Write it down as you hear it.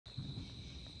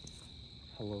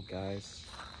Hello guys,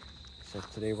 so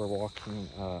today we're walking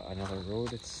another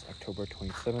road. It's October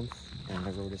 27th and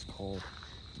the road is called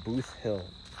Booth Hill,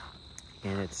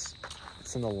 and it's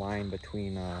in the line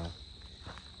between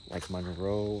like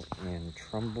Monroe and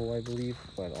Trumbull, I believe,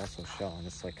 but also Shelton.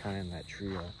 It's like kind of in that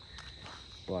trio.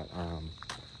 But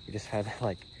we just had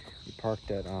we parked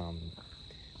at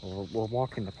we're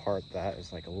walking the part that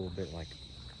is like a little bit like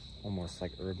almost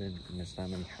like urban, and there's not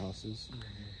many houses.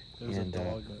 There was a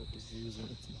dog that was using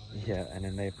its mind. Yeah, and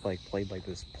then they played like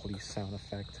this police sound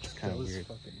effect. It's kind of weird.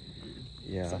 Fucking weird.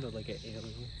 Yeah. It sounded like an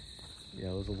alien. Yeah,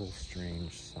 it was a little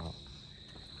strange. So,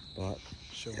 but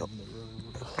show them the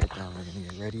road. Right now we're gonna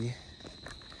get ready.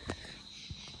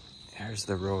 There's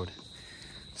the road.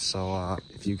 So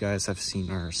if you guys have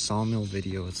seen our sawmill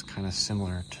video, it's kind of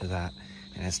similar to that,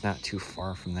 and it's not too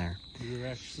far from there. We were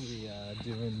actually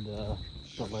doing the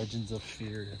Legends of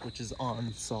Fear, which is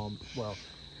on well,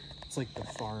 it's like the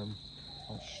farm.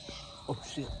 Oh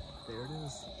shit, there it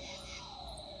is.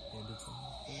 And it's on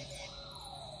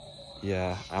the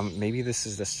Yeah, maybe this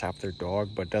is to stop their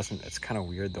dog, but it's kind of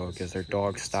weird though, because their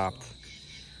dog stopped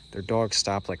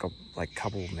like a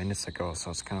couple of minutes ago, so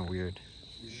it's kind of weird.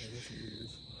 Yeah, it's weird.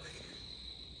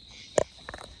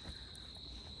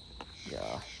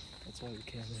 Yeah. That's why the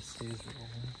camera stays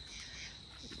rolling.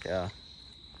 Yeah.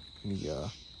 Let me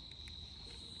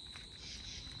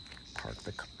park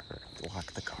the car,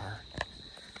 lock the car,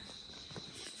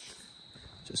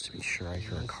 just to be sure I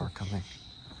hear a car coming.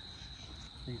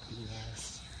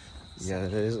 Yeah,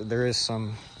 there is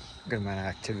some good amount of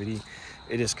activity.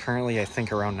 It is currently, I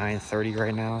think, around 9:30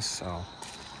 right now, so.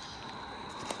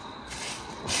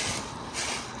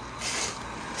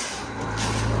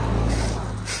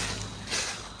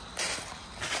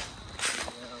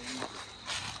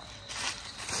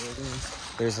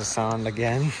 There's a sound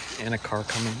again and a car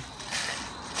coming.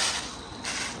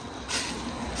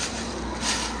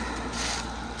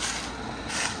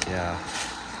 Yeah,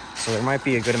 so there might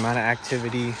be a good amount of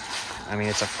activity. I mean,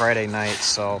 it's a Friday night,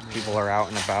 so people are out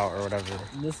and about or whatever.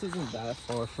 And this isn't that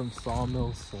far from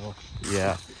Sawmill, so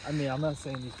yeah. I mean, I'm not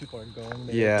saying these people are going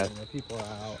there. Yeah. People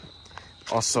are out.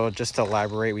 Also, just to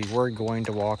elaborate, we were going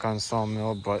to walk on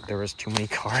Sawmill, but there was too many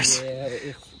cars.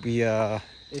 Yeah.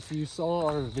 If you saw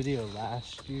our video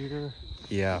last year,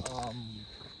 yeah.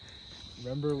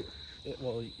 Remember,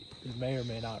 well, you may or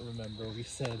may not remember, we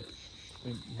said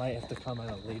we might have to come at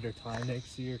a later time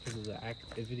next year because of the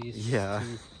activities. Yeah.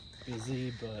 Too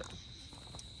busy, but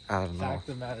I don't know. Fact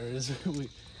of the matter is,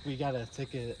 we got a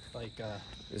ticket like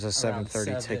there's a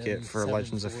 7:30 ticket for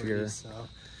Legends of Fear. So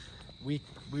we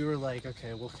were like,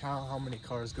 okay, we'll count how many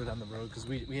cars go down the road because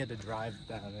we had to drive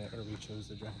down it, or we chose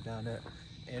to drive down it.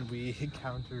 And we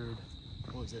encountered,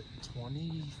 what was it,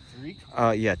 23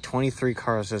 cars? Yeah, 23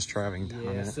 cars just driving down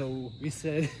it. So we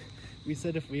said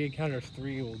if we encounter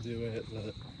 3, we'll do it.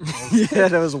 But yeah,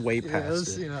 that was way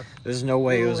past it. There's no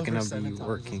way it was going to be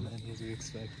working. As we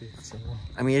expected, so.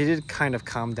 I mean, it did kind of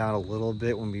calm down a little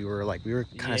bit when we were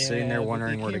kind of sitting there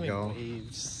wondering where to go.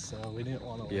 Waves, so we didn't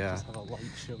want to just have a light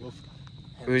show of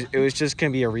it was just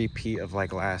going to be a repeat of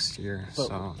like last year. But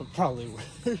probably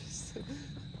worse.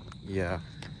 Yeah.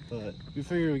 But we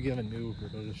figured we'd give a new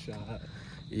road a shot.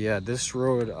 Yeah, this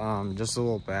road, just a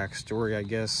little backstory, I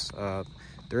guess.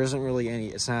 There isn't really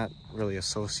it's not really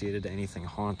associated to anything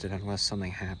haunted unless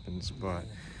something happens. But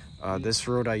this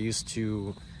road I used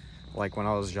to, like when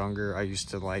I was younger, I used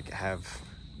to have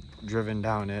driven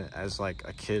down it as like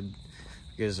a kid,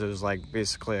 because it was like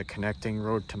basically a connecting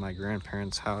road to my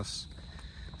grandparents' house.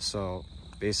 So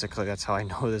basically that's how I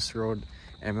know this road.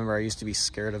 And I remember I used to be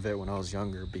scared of it when I was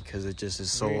younger because it just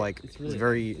is so it's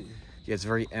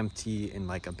very empty and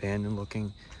like abandoned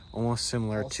looking, almost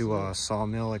similar to a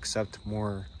Sawmill, except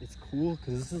more. It's cool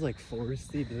because this is like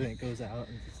foresty, but then it goes out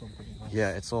into something else. Yeah,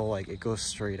 it's all like it goes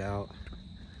straight out.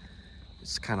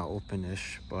 It's kind of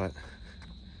openish, but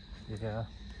yeah.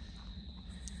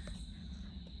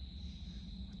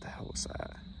 What the hell was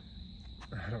that?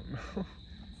 I don't know.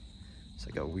 It's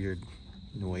like a weird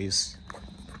noise.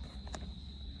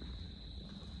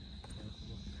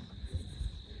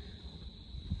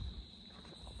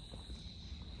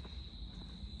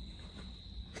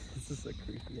 This is a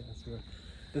creepy ass road.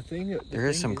 There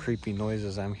is some creepy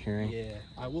noises I'm hearing. Yeah,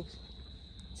 I will.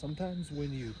 Sometimes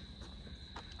when you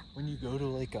go to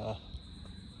like a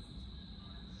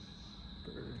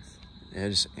birds. Yeah,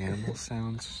 just animal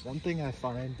sounds. One thing I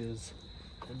find is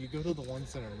when you go to the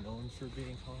ones that are known for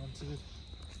being haunted,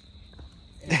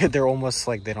 they're almost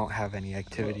like they don't have any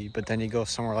activity. But then you go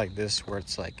somewhere like this where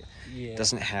it's like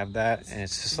doesn't have that, and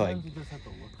it's just like. You just have to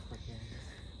look for things.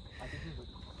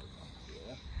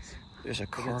 There's a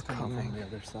car coming. From the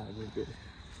other side, we're good.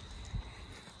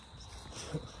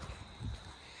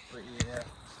 But yeah,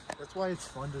 that's why it's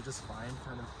fun to just find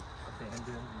kind of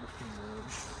abandoned looking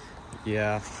roads.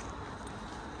 Yeah.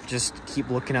 Just keep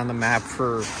looking on the map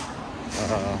for,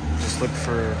 just look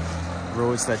for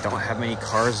roads that don't have many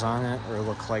cars on it or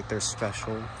look like they're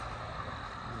special.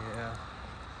 Yeah.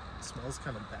 It smells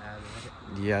kind of bad,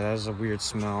 right? Yeah, that was a weird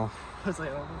smell. I was like,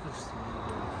 I don't know if it's just me.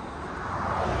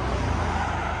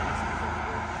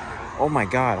 Oh my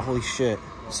god, holy shit.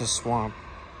 It's a swamp.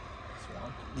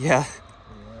 Swamp? Yeah. Yeah.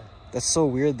 That's so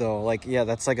weird though. Like, yeah,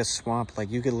 that's like a swamp. Like,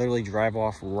 you could literally drive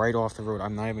off right off the road.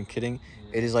 I'm not even kidding.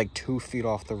 Yeah. It is like 2 feet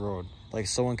off the road. Like,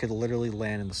 someone could literally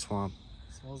land in the swamp.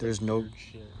 There's like no... weird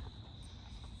shit.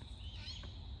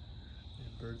 Yeah,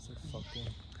 birds are fucking...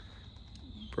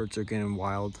 Birds are getting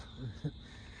wild.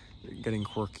 They're getting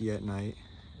quirky at night.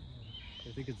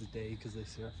 I think it's a day because they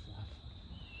surf.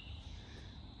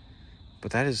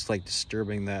 But that is like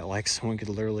disturbing that like someone could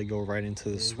literally go right into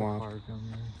the swamp.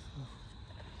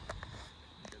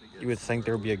 You would think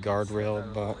there would be a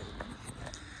guardrail, but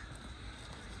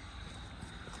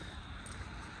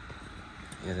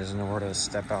yeah, there's nowhere to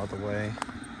step out of the way.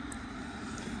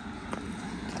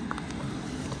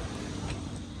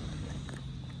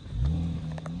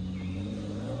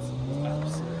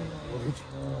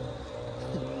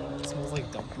 It smells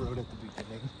like dump road at the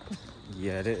beginning.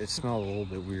 Yeah, it smelled a little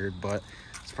bit weird, but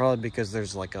it's probably because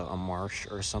there's like a marsh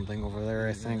or something over there,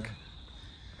 I think.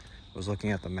 I was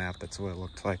looking at the map, that's what it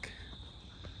looked like.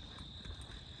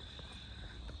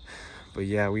 But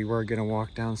yeah, we were gonna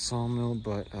walk down Sawmill,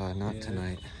 but not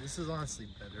tonight. This is honestly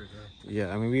better though.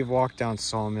 Yeah, I mean, we've walked down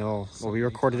Sawmill. Well, we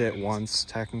recorded it once,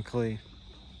 technically.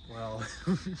 Well,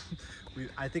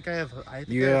 I think I have.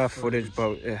 You have footage,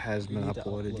 but it has been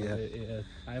uploaded yet. Yeah,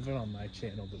 I have it on my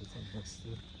channel, but it's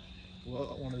unlisted.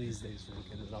 Well, one of these days we'll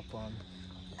get it up on.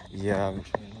 Yeah.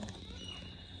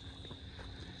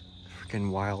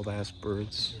 Freaking wild ass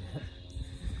birds. Yeah.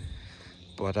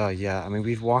 But yeah, I mean,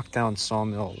 we've walked down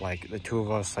Sawmill, like the two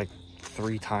of us, like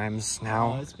 3 times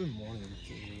now. It's been more than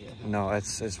 3. Yeah. No,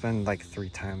 it's been like 3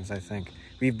 times, I think.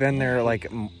 We've been there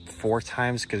like 4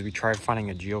 times because we tried finding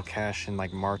a geocache in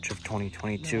like March of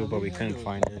 2022, but we couldn't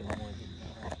find it.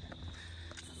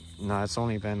 No, it's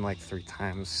only been like 3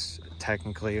 times,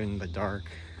 technically, in the dark.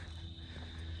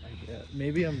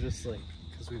 Maybe I'm just like,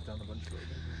 because we've done a bunch of it.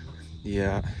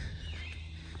 Yeah.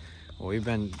 Well, we've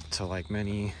been to like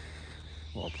many,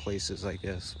 well, places, I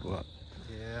guess, but...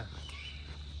 Yeah.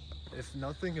 If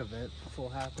nothing eventful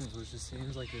happens, which just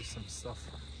seems like there's some stuff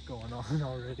going on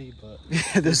already, but...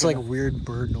 There's like weird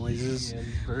bird noises. Yeah,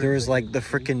 there's like the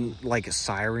freaking like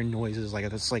siren noises, like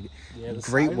that's like great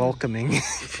siren, welcoming. The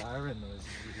siren noises.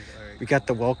 Right. We got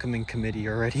the welcoming committee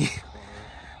already.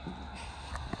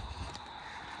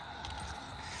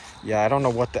 Yeah, I don't know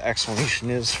what the explanation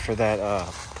is for that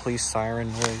police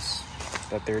siren noise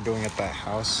that they're doing at that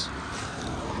house.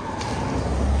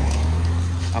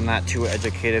 I'm not too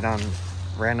educated on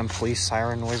random police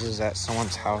siren noises at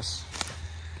someone's house.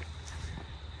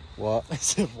 What? I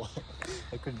said what?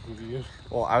 I couldn't hear you.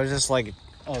 Well, I was just like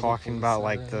talking about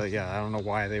like sirens. I don't know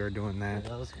why they were doing that. Yeah,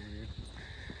 that was weird.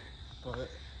 But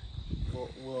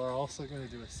we're also going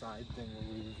to do a side thing where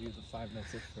we review the 5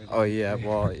 Nights at Freddy. Oh yeah,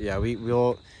 well yeah,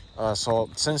 we'll so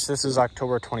since this is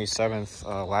October 27th,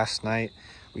 last night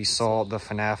we saw the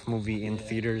FNAF movie in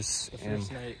theaters. The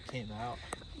first night it came out.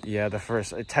 Yeah,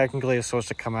 it technically is supposed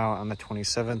to come out on the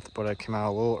 27th, but it came out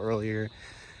a little earlier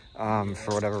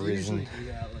for whatever reason.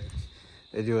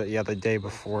 They do it, yeah, the day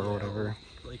before or whatever.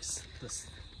 Like the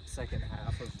second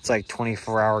half of... It's like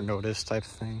 24-hour notice type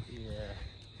thing.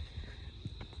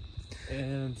 Yeah.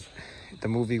 And... The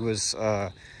movie was,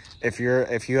 if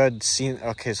you had seen...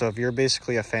 Okay, so if you're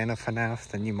basically a fan of FNAF,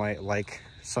 then you might like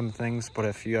some things, but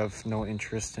if you have no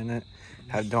interest in it,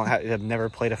 have never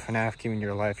played a FNAF game in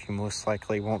your life, you most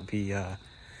likely won't be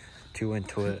too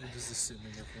into it. Just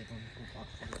assuming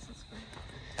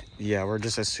yeah, we're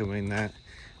just assuming that.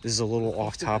 This is a little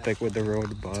off topic with the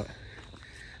road, but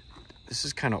this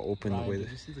is kind of open the way that...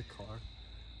 Did you see the car?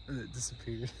 And it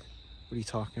disappeared. What are you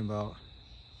talking about?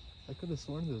 I could have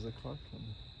sworn there was a car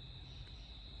coming.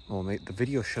 Well, mate, the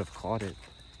video should have caught it,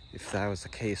 if that was the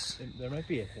case. There might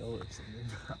be a hill or something.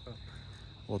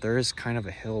 Well, there is kind of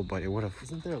a hill, but it would have...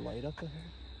 Isn't there a light up ahead?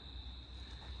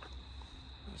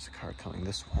 There's a car coming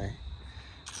this way.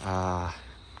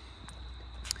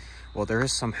 Well, there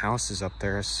is some houses up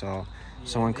there, so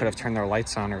someone could have turned their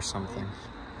lights on or something.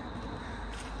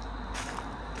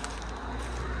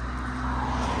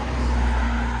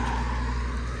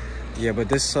 Yeah, but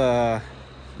this, no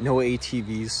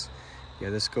ATVs. Yeah,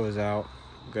 this goes out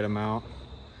a good amount.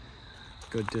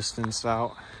 good distance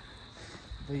out.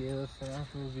 But yeah, the FNAF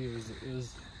movie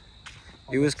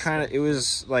it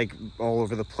was like all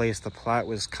over the place. The plot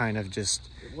was kind of just,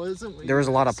 it wasn't what there was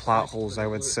a lot of expect, plot holes, I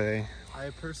would say.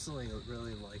 I personally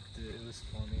really liked it. It was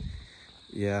funny.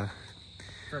 Yeah.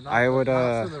 Not for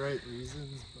the right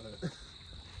reasons, but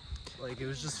like it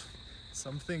was just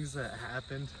some things that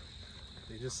happened.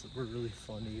 They just were really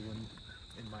funny when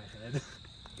in my head.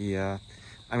 Yeah.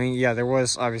 I mean, yeah, there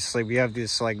was, obviously, we have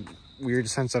this like weird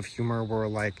sense of humor where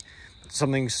like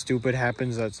something stupid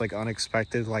happens that's like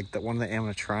unexpected, like that one of the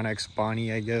animatronics,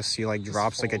 Bonnie, I guess, he like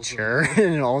drops like a chair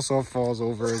and it also falls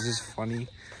over. It's just funny.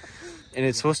 And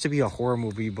it's supposed to be a horror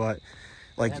movie, but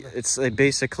like it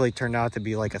basically turned out to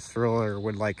be like a thriller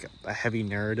with like a heavy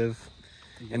narrative.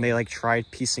 Yeah. And they like tried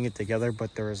piecing it together,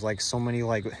 but there was like so many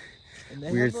like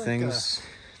weird like things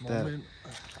moment,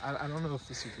 I don't know if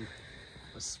this would be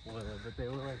a spoiler, but they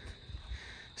were like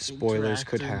spoilers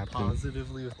could happen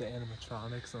positively with the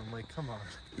animatronics. I'm like, come on.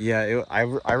 Yeah,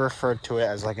 I referred to it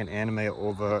as like an anime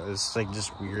OVA. It's like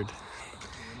just weird.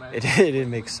 It didn't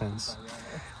make sense.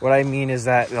 What I mean is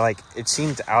that like it just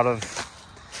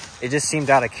seemed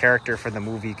out of character for the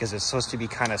movie because it's supposed to be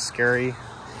kind of scary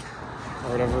or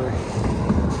whatever.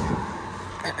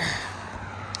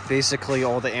 Basically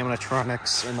all the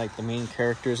animatronics and like the main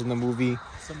characters in the movie.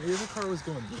 So maybe the car was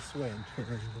going this way and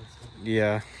turning this way.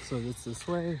 Yeah. So it's this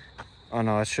way? Oh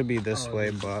no, it should be this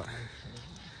way, but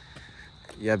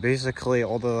yeah, basically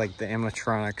all the like the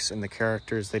animatronics and the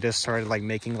characters, they just started like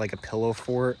making like a pillow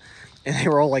fort, and they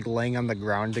were all like laying on the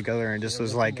ground together, and just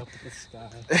was like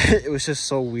it was just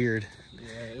so weird.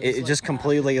 Yeah, it like just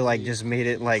completely like just made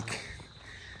it like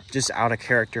just out of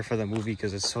character for the movie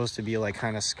because it's supposed to be like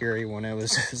kind of scary when it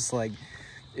was just like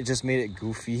it just made it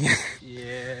goofy.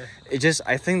 Yeah.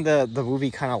 I think the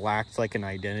movie kind of lacked like an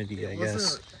identity, I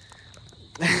guess.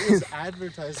 It was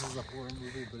advertised as a horror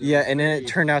movie, but yeah, and then it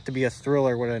turned out to be a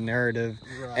thriller with a narrative.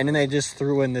 Right. And then they just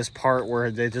threw in this part where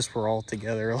they just were all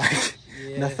together, like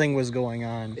nothing was going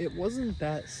on. It wasn't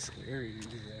that scary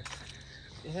either.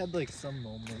 It had like some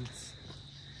moments,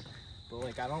 but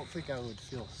like I don't think I would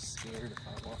feel scared if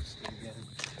I watched it again.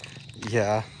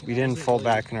 Yeah, we didn't fall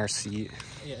back in our seat.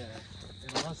 Yeah,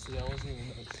 and honestly, I wasn't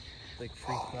even like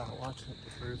freaked out watching it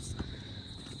the first time.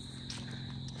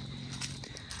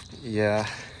 Yeah,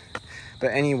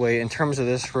 but anyway, in terms of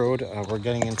this road, we're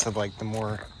getting into like the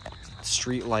more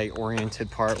street light oriented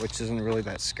part, which isn't really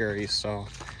that scary. So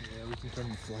yeah, we can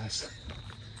turn the flash.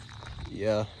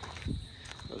 Yeah,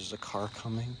 there's a car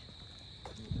coming.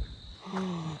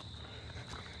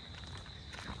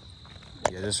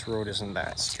 Yeah, this road isn't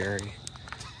that scary.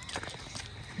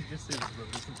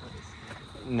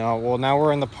 No, well now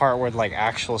we're in the part with like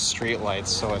actual street lights,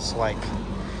 so it's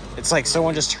like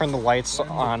someone just turned the lights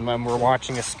on when we're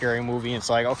watching a scary movie. It's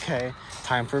like, okay,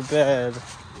 time for bed. Yeah,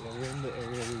 we're in the area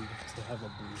where you have to have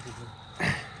a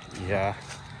breather. Yeah.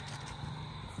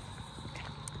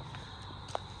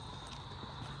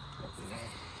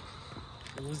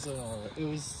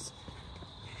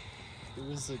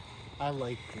 I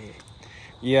liked it.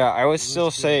 Yeah, I would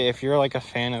still say if you're like a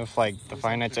fan of like the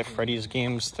Five Nights at Freddy's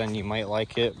games, then you might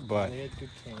like it, but they had good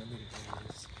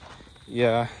cameos.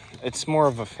 Yeah, it's more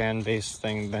of a fan-based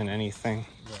thing than anything.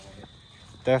 Right.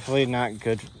 Definitely not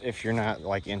good if you're not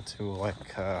like into like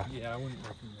yeah, I wouldn't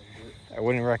recommend it. I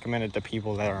wouldn't recommend it to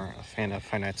people that aren't a fan of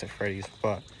Five Nights at Freddy's,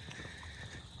 but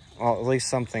well, at least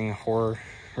something horror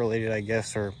related, I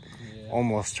guess, or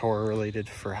almost horror related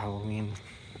for Halloween.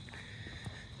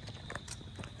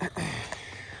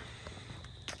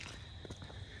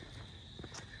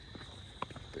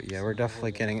 But yeah, we're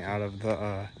definitely getting out of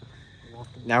the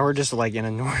now we're just like in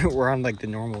a we're on like the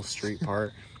normal street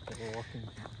part.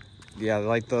 Yeah,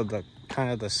 like the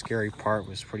kind of the scary part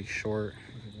was pretty short.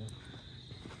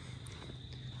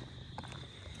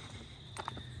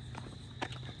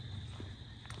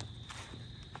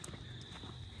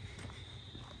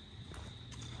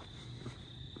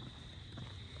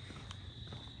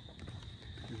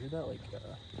 You hear that, like,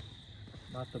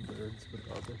 not the birds, but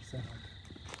the other sound?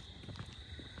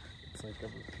 It's like a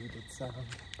repeated sound.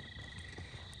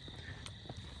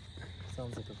 It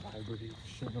sounds like a vibration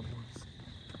almost.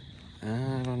 I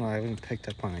don't know, I haven't picked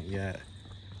up on it yet.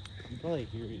 You probably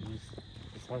hear it,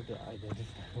 it's hard to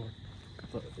identify one,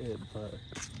 but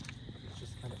it's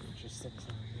just kind of interesting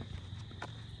sounding.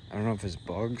 I don't know if it's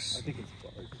bugs. I think it's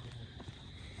bugs.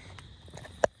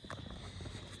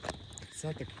 It's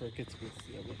not the crickets, but it's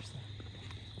the other sound.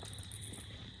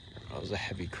 Oh, it was a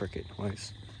heavy cricket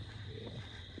noise. Yeah.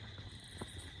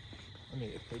 I mean,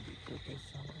 it could be crickets.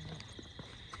 I don't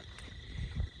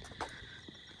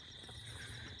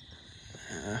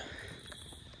know.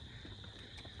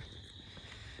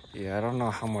 Yeah, I don't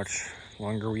know how much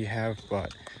longer we have,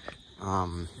 but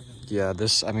yeah,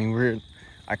 this, I mean,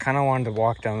 I kind of wanted to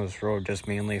walk down this road just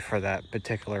mainly for that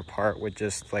particular part with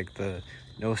just like the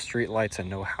no street lights and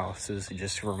no houses. It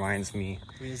just reminds me.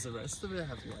 Wait, does the rest of it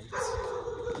have lights?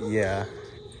 Yeah.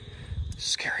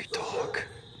 Scary dog.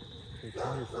 Hey,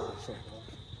 turn your flashlight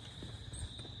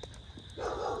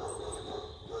off.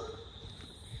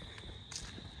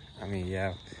 I mean,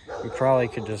 yeah, we probably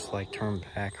could just like turn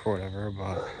back or whatever,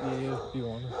 but Yeah, if you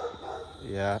want to.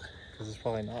 yeah. Because it's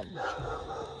probably not much.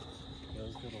 Yeah,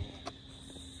 let's go to...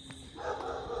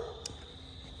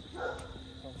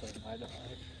 Sounds like my dog.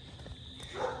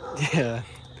 Yeah.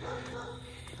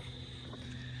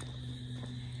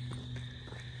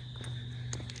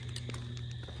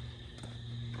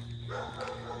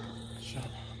 Shut up.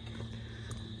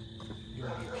 You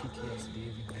want to get PTSD if you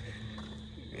want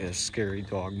to. Yeah, scary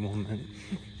dog moment.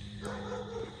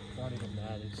 Not even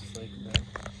that, it's just like, man,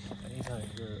 anytime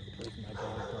you're like my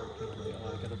dog barking, I'm like, oh,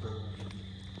 I gotta bring one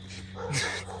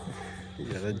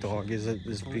in. Yeah, the dog is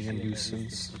being a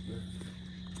nuisance.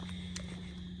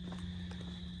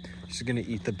 She's gonna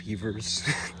eat the beavers.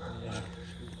 Yeah.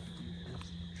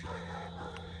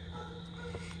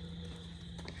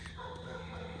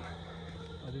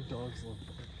 Why do dogs love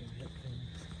barking at things?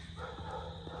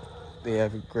 They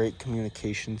have great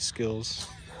communication skills.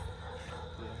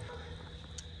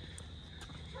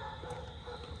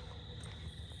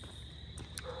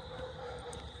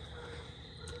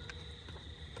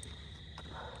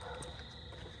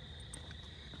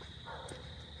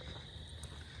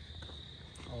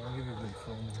 How long have you been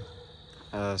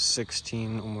filming?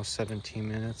 16, almost 17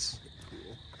 minutes. Cool.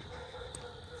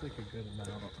 It's like a good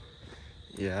amount.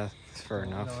 Yeah, fair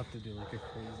enough. You don't have to do like a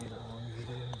crazy long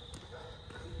video.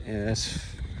 Yeah, that's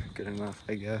good enough,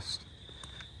 I guess.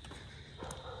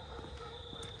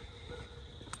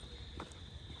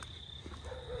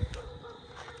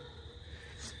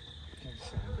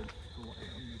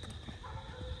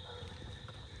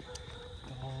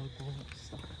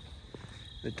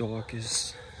 The dog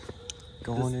is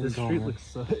going and this going. street looks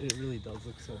so, it really does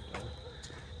look so bad.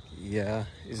 Yeah.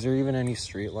 Is there even any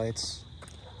street lights?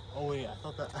 Oh wait, I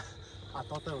thought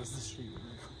that was the street.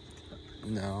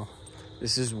 No.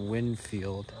 This is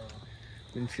Winfield.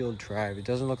 Winfield Drive. It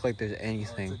doesn't look like there's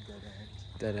anything.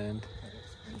 Dead end.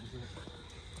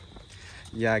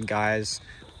 Yeah, guys.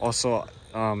 Also,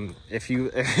 if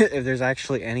there's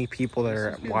actually any people that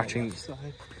are watching,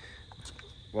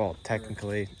 well,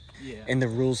 technically, yeah. in the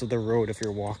rules of the road, if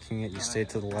you're walking it, you stay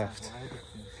to the left.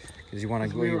 Because you want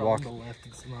to go, you walk. On the left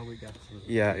and somehow we got to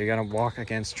the Yeah, you're gonna walk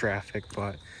against traffic,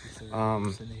 but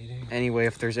anyway,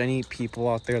 if there's any people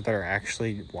out there that are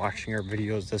actually watching our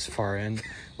videos this far in,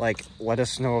 like, let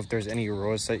us know if there's any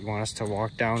roads that you want us to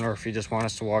walk down, or if you just want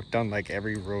us to walk down like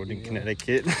every road in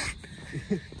Connecticut.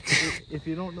 If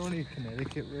you don't know any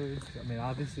Connecticut roads, I mean,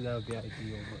 obviously that would be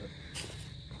ideal,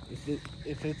 but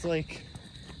if it's like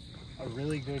a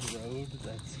really good road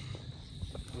that's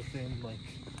within like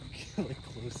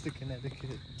close to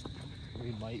Connecticut,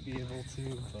 we might be able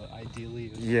to, but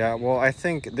ideally... Yeah, well, I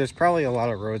think there's probably a lot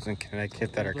of roads in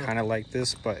Connecticut that are kind of like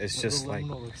this, but it's just like...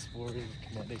 The Liminal Explorers of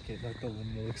Connecticut, not the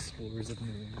Liminal Explorers of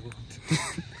New England.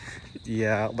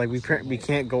 Yeah, like we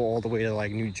can't go all the way to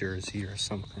like New Jersey or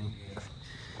something. Yeah.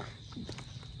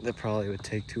 That probably would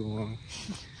take too long.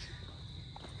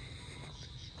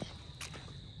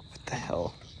 What the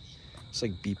hell? It's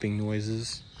like beeping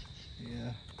noises.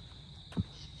 Yeah.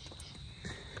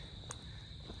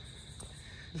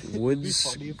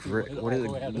 Woods, what is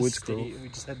it? Woods Grove. We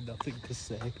just had nothing to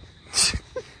say.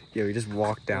 Yeah, we just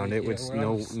walked down it with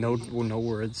no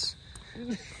words.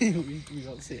 we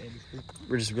don't say anything.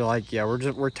 We're just be like, yeah,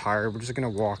 we're tired. We're just gonna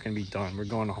walk and be done. We're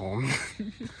going home.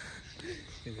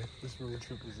 Yeah, this road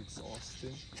trip was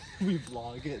exhausting. We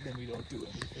vlog it, then we don't do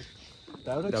anything.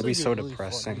 That'd be so really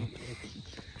depressing. Funny, like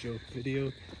a joke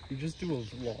video. You just do a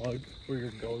vlog where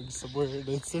you're going somewhere, and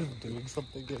instead of doing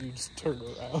something, then you just turn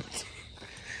around.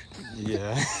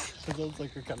 Yeah. That sounds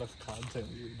like the kind of content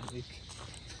we would make.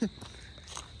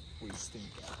 Wasting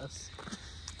gas.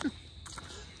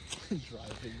 Driving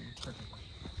and turning.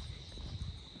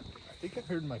 I think I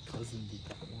heard my cousin do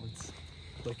that once.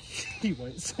 Like, he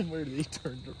went somewhere and he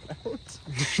turned around.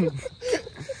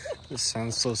 This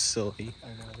sounds so silly. I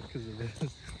know, because it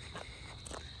is.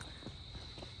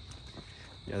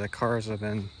 Yeah, the cars have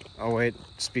been... Oh wait,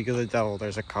 speak of the devil,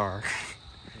 there's a car.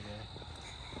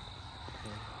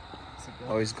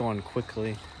 Oh, he's going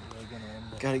quickly.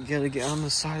 Gotta get on the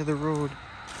side of the road.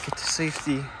 Get to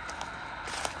safety.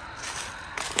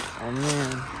 Oh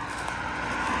man.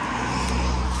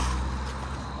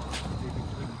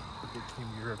 They became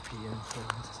European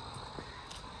things.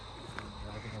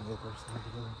 driving on the other side of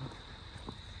the road.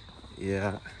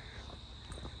 Yeah.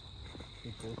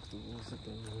 They broke the rules of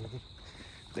the road.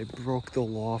 They broke the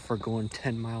law for going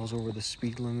 10 miles over the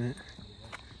speed limit.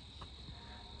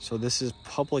 So this is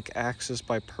public access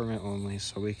by permit only,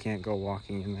 so we can't go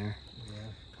walking in there.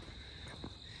 Yeah.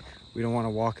 We don't want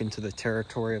to walk into the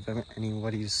territory of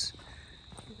anybody's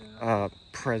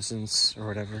presence or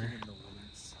whatever.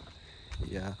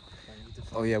 Yeah.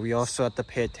 Oh yeah, we also have to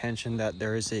pay attention that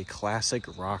there is a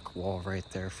classic rock wall right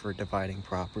there for dividing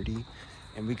property.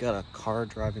 And we got a car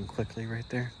driving quickly right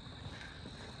there.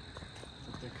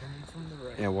 But they're coming from the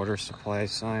right. Yeah, water supply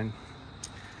sign.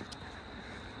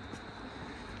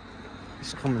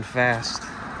 He's coming fast.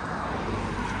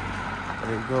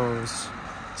 There he goes.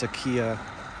 It's a Kia.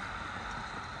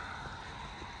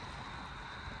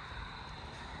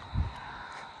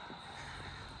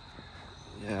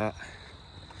 Yeah.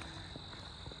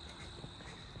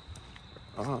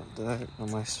 Oh,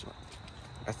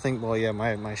 I think, well, yeah,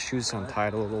 my shoe's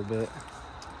untied a little bit.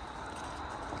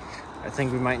 I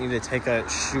think we might need to take a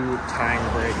shoe tying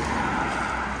break.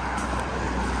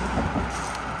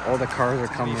 All the cars are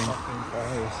coming.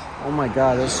 Oh my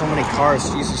god, there's so many cars.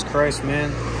 Jesus Christ,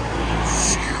 man.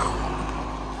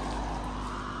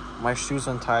 My shoe's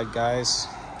untied, guys.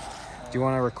 Do you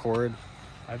want to record?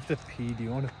 I have to pee. Do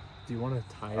you want to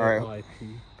tie it Alright. while I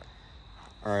pee?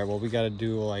 Alright, well, we gotta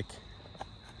do like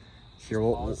here.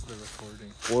 Pause the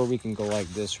recording. Or we can go like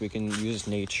this. We can use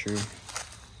nature.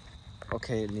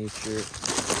 Okay, nature. You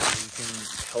can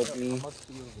help me.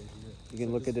 You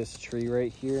can look at this tree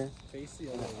right here.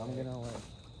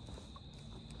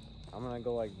 I'm gonna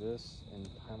go like this and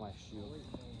tie my shoe. Oh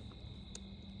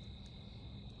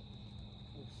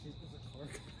shit, there's a car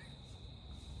coming.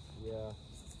 Yeah.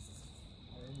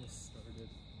 I almost started.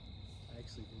 I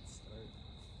actually did start.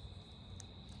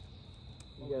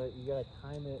 You gotta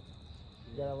time it.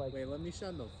 You gotta like. Wait, let me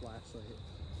shine the flashlight.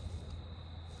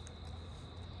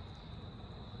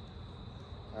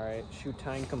 Alright, shoe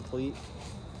tying complete.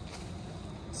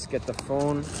 Let's get the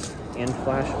phone and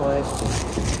flashlight.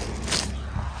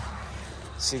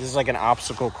 See, this is like an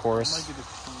obstacle course.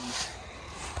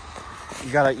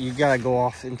 You gotta go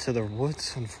off into the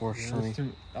woods, unfortunately. Yeah,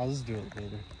 I'll just do it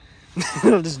later.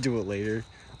 I'll just do it later.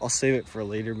 I'll save it for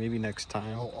later, maybe next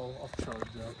time. I'll charge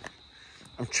up.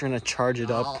 I'm trying to charge it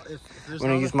up. If I'm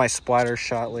gonna use my splatter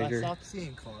shot later. If I stop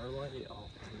seeing car light, I'll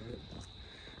do it.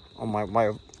 Oh,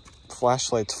 my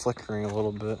flashlight's flickering a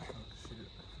little bit. Oh, shoot.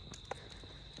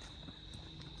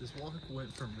 This walk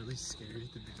went from really scary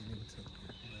at the beginning to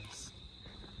this.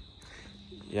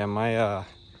 Yeah,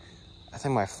 I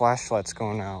think my flashlight's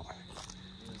going out.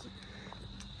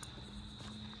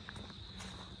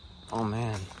 Oh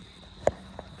man.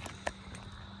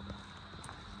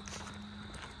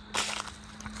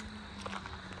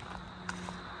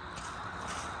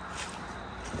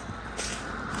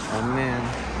 Oh man,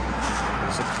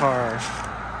 there's a car.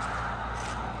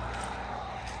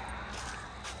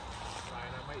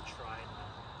 Ryan, I might try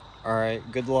now. Alright,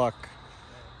 good luck.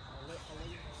 I'll let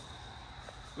you know.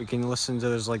 We can listen to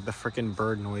there's like the freaking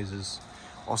bird noises.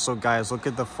 Also guys, look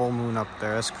at the full moon up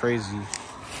there. That's crazy.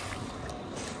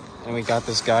 And we got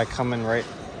this guy coming right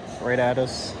at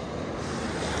us.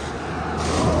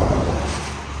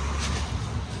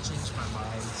 I changed my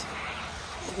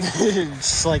mind.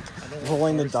 Just like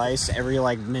rolling the dice every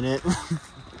like minute.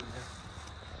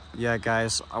 Yeah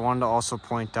guys, I wanted to also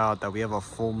point out that we have a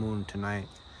full moon tonight,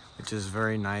 which is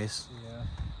very nice. Yeah.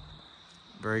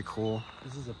 Very cool.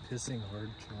 This is a pissing hard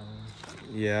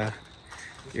challenge. Yeah.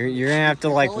 You're gonna have to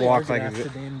like walk like have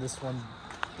to name this one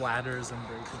Bladders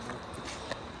Unbreakable.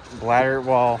 Bladder.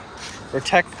 Well, we're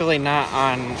technically not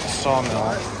on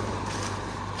Sawmill.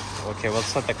 Okay,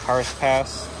 let's let the cars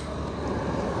pass.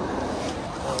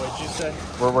 Oh, what'd you say?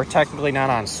 We're technically not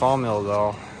on Sawmill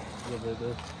though.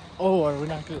 Yeah, oh, are we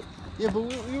not good? Yeah, but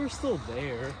we were still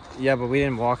there. Yeah, but we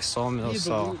didn't walk Sawmill, Yeah,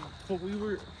 so. but we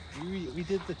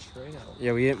did the trail.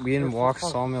 Yeah, we didn't walk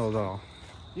Sawmill though.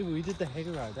 Yeah, but we did the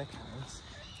hayride. That counts.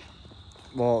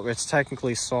 Well, it's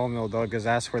technically Sawmill though, because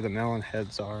that's where the melon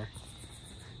heads are.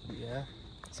 Yeah,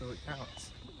 so it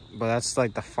counts. But that's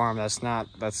like the farm. That's not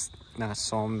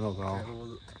Sawmill though. Okay,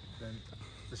 well, then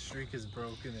the streak is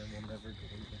broken and we'll never go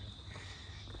again.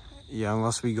 Yeah,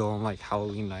 unless we go on like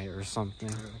Halloween night or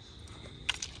something.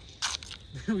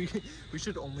 we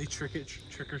should only trick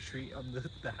or treat on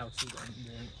the houses on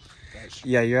that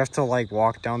street. Yeah, you have to like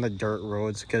walk down the dirt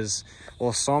roads because,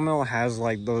 well, Sawmill has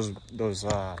like those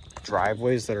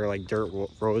driveways that are like dirt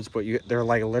roads, but they're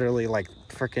like literally like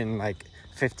freaking like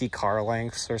 50 car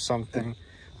lengths or something.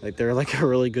 Like they're like a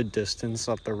really good distance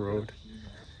up the road.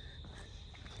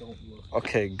 Don't look.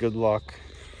 Okay, good luck.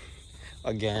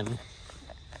 Again.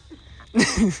 Don't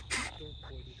point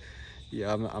it.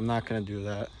 Yeah, I'm not gonna do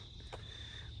that.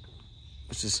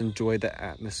 Let's just enjoy the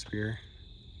atmosphere.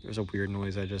 There's a weird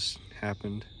noise that just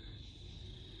happened.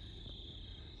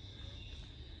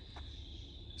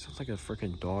 Sounds like a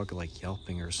freaking dog like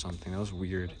yelping or something. That was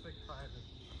weird.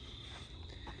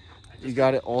 You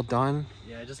got it all done?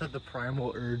 Yeah, I just had the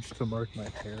primal urge to mark my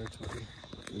territory.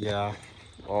 Yeah.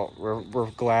 Well, we're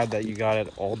glad that you got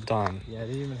it all done. Yeah, I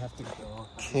didn't even have to go.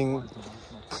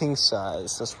 King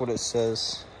size. That's what it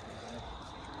says.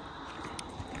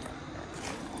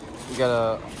 We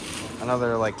got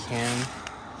another like can,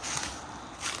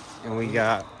 and we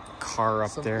got car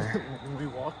up there. When we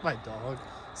walk my dog,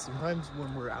 sometimes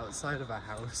when we're outside of a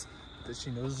house that she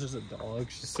knows there's a dog,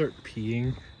 she'll start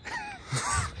peeing.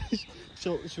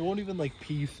 She won't even like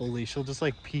pee fully. She'll just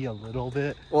like pee a little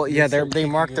bit. Well, yeah, they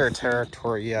mark their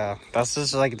territory. Yeah, that's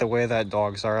just like the way that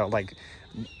dogs are. Like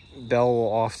Belle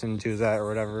will often do that or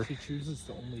whatever. She chooses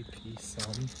to only pee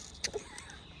some.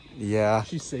 Yeah.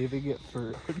 She's saving it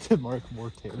to mark more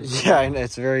territory. Yeah, and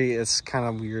it's kind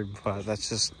of weird, but that's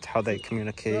just how they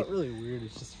communicate. It's not really weird.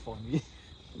 It's just funny.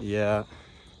 Yeah.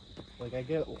 Like I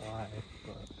get why,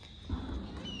 but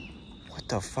what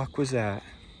the fuck was that?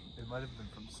 it might have been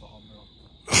from Sawmill.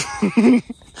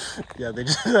 Yeah, they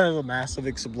just had a massive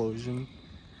explosion.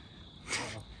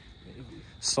 Maybe.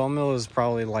 Sawmill is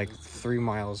probably like 3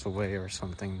 miles away or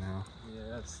something now. Yeah,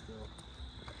 that's still.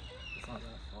 It's not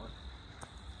that far.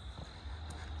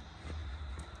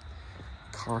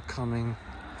 Car coming.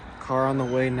 Car on the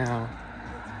way now.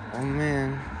 Oh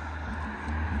man.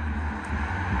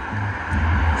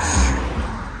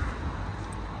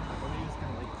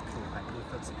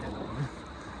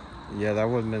 Yeah, that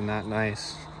would have been that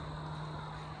nice.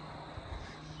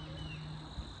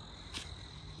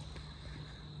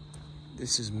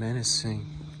 This is menacing.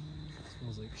 It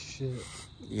smells like shit.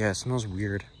 Yeah, it smells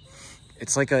weird.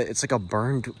 It's like a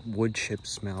burned wood chip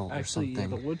smell or something.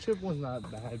 Yeah, the wood chip was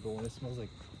not bad, but when it smells like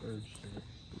bird shit.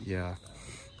 Yeah.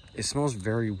 It smells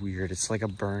very weird. It's like a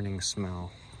burning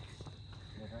smell.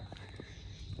 Yeah.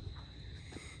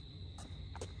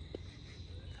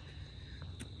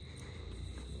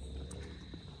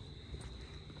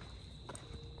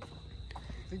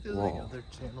 I think there's like other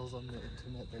channels on the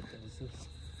internet that does this.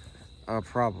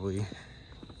 Probably.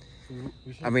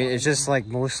 We I mean, it's just like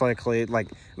most likely, like,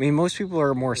 I mean, most people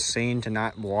are more sane to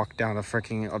not walk down a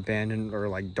freaking abandoned or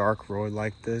like dark road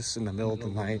like this in the middle of the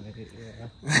night.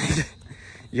 Yeah.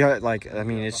 Yeah, like, I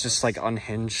mean, it's just like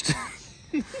unhinged.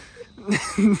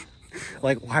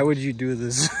 Like, why would you do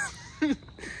this? I know,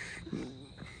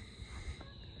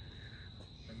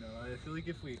 I feel like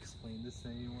if we explain this to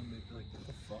anyone, they'd be like, what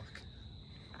the fuck?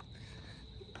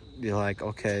 You're like,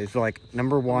 okay, so like,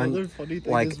 number one,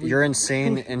 like, you're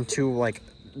insane, and two, like,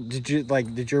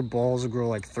 did your balls grow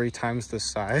like 3 times the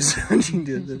size when you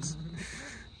did this?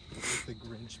 Like the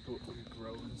Grinch, but it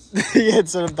grows. Yeah,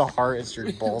 instead of the heart, it's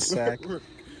your ball sack. Or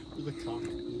the cock.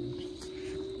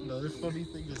 Another funny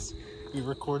thing is, we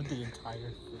record the entire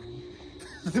thing,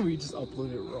 then we just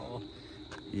upload it raw.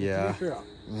 Yeah, If you're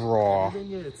raw.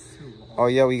 editing it, it's too long. Oh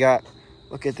yeah, we got,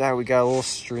 look at that, we got a little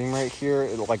stream right here,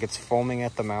 like it's foaming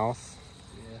at the mouth.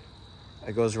 Yeah.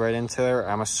 It goes right into there.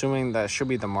 I'm assuming that should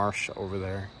be the marsh over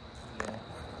there. Yeah.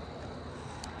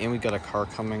 And we got a car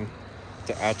coming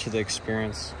to add to the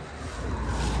experience.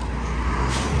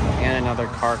 And another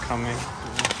car coming.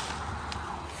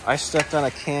 I stepped on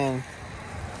a can.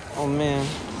 Oh man.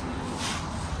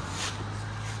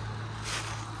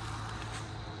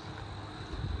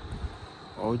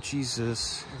 Oh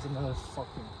Jesus. There's another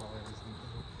fucking car, isn't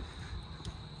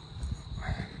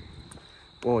there?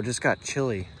 Whoa, it just got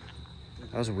chilly.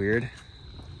 That was weird.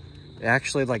 It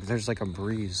actually, like, there's like a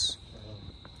breeze.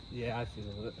 Yeah, I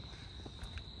feel it.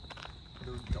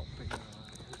 No dumping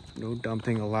allowed. No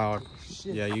dumping allowed.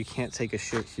 Shit. Yeah, you can't take a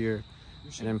shit here.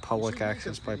 And in public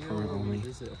access by permit only.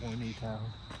 Visit Horny Town.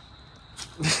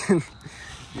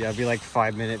 Yeah, it'd be like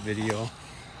 5-minute video. Yeah,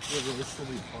 but it's still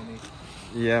be funny.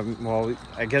 Yeah, well,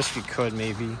 I guess we could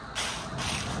maybe.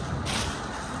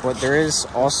 But there is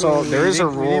also, there is a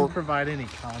We rule didn't provide any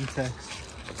context.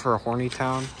 for Horny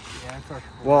Town. Yeah, for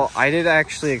Well, I did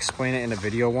actually explain it in a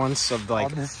video once of like,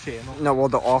 on this channel. no, well,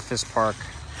 the office park.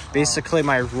 Basically,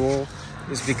 my rule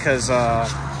is because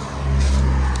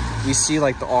we see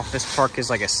like the office park is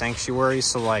like a sanctuary,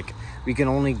 so like we can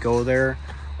only go there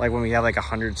like when we have like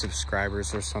 100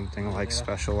 subscribers or something like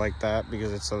special like that,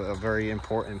 because it's a very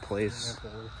important place.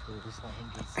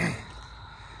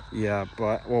 Yeah,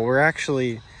 but well, we're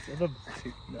actually No,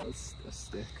 it's a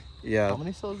stick. Yeah. How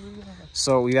many subs do we have?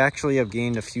 So we actually have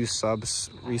gained a few subs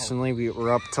recently.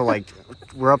 We're up to like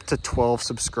 12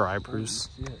 subscribers,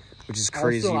 which is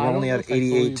crazy. Also, we only have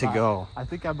 88 to go. I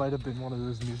think I might have been one of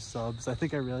those new subs. I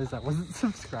think I realized I wasn't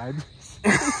subscribed.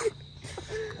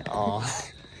 Oh.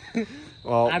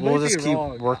 Well, we'll just keep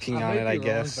working on it, I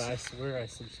guess. But I swear I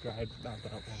subscribed not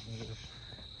that long ago.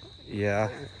 Yeah.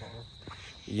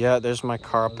 Yeah, there's my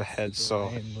car up ahead,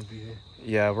 so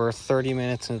yeah, we're 30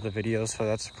 minutes into the video, so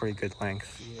that's a pretty good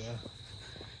length. Yeah.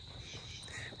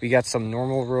 We got some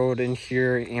normal road in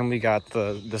here, and we got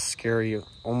the scary,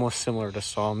 almost similar to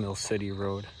Sawmill City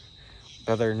Road,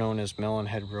 better known as Melon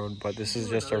Head Road, but this is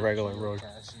just a regular road.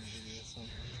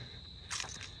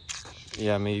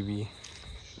 Yeah, maybe.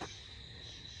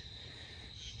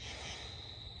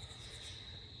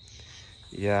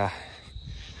 Yeah.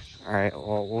 All right.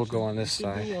 Well, we'll go on this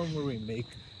side. We should do one where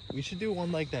we should do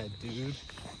one like that dude,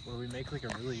 where we make like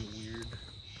a really weird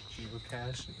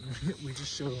geocache. And we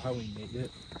just show how we made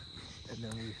it, and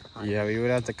then we. Yeah, we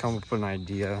would have to come up with an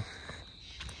idea.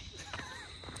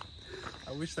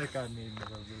 I wish that guy made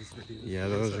more of those videos. Yeah,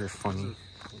 those are funny.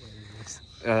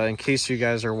 In case you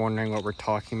guys are wondering what we're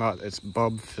talking about, it's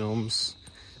Bub Films.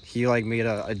 He like made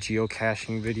a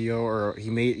geocaching video, or he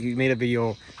made a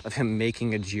video of him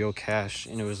making a geocache,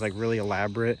 and it was like really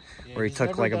elaborate, where he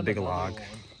took like a big log.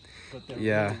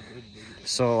 Yeah.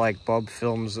 So like Bub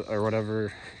Films or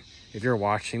whatever, if you're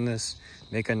watching this,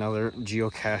 make another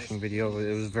geocaching video.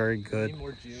 It was very good. Need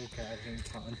more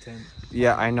geocaching content.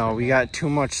 Yeah, I know. We got too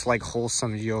much like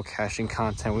wholesome geocaching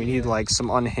content. We need like some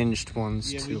unhinged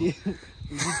ones too. We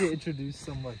need to introduce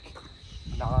some like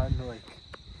non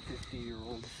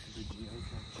 50-year-olds to the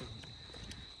geocaching.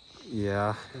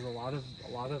 Yeah. There's a lot of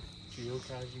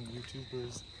geocaching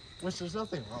YouTubers, which there's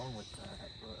nothing wrong with that.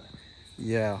 But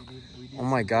yeah. we need Oh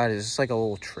my God, is this like a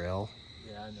little trail?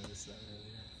 Yeah, I noticed that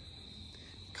earlier.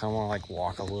 Kind of want to like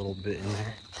walk a little bit in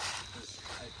there.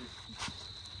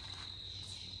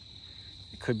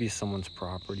 It could be someone's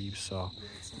property, so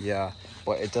yeah.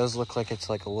 But it does look like it's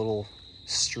like a little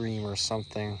stream or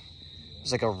something.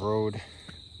 It's like a road.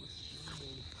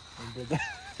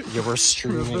 Yeah, we're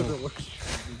streaming.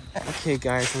 Okay,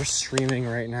 guys, we're streaming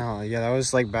right now. Yeah, that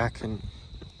was like back in.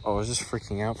 Oh, I was just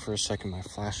freaking out for a second. My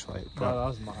flashlight. But... No, that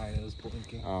was mine. It was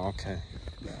blinking. Oh, okay.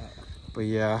 Yeah. But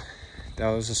yeah, that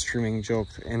was a streaming joke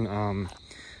in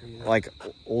like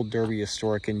Old Derby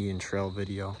Historic Indian Trail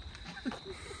video.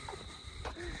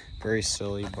 Very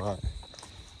silly, but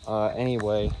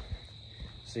anyway.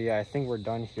 So yeah, I think we're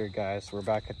done here, guys. We're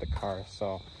back at the car.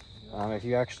 So if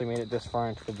you actually made it this far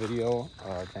into the video,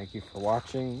 thank you for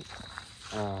watching.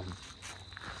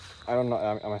 I don't know.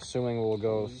 I'm assuming we'll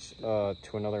go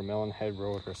to another Melon Head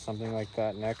Road or something like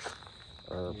that next,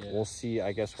 or we'll see.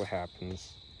 I guess what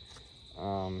happens.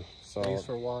 So thanks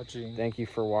for watching. Thank you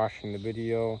for watching the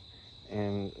video,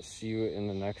 and see you in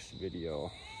the next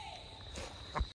video.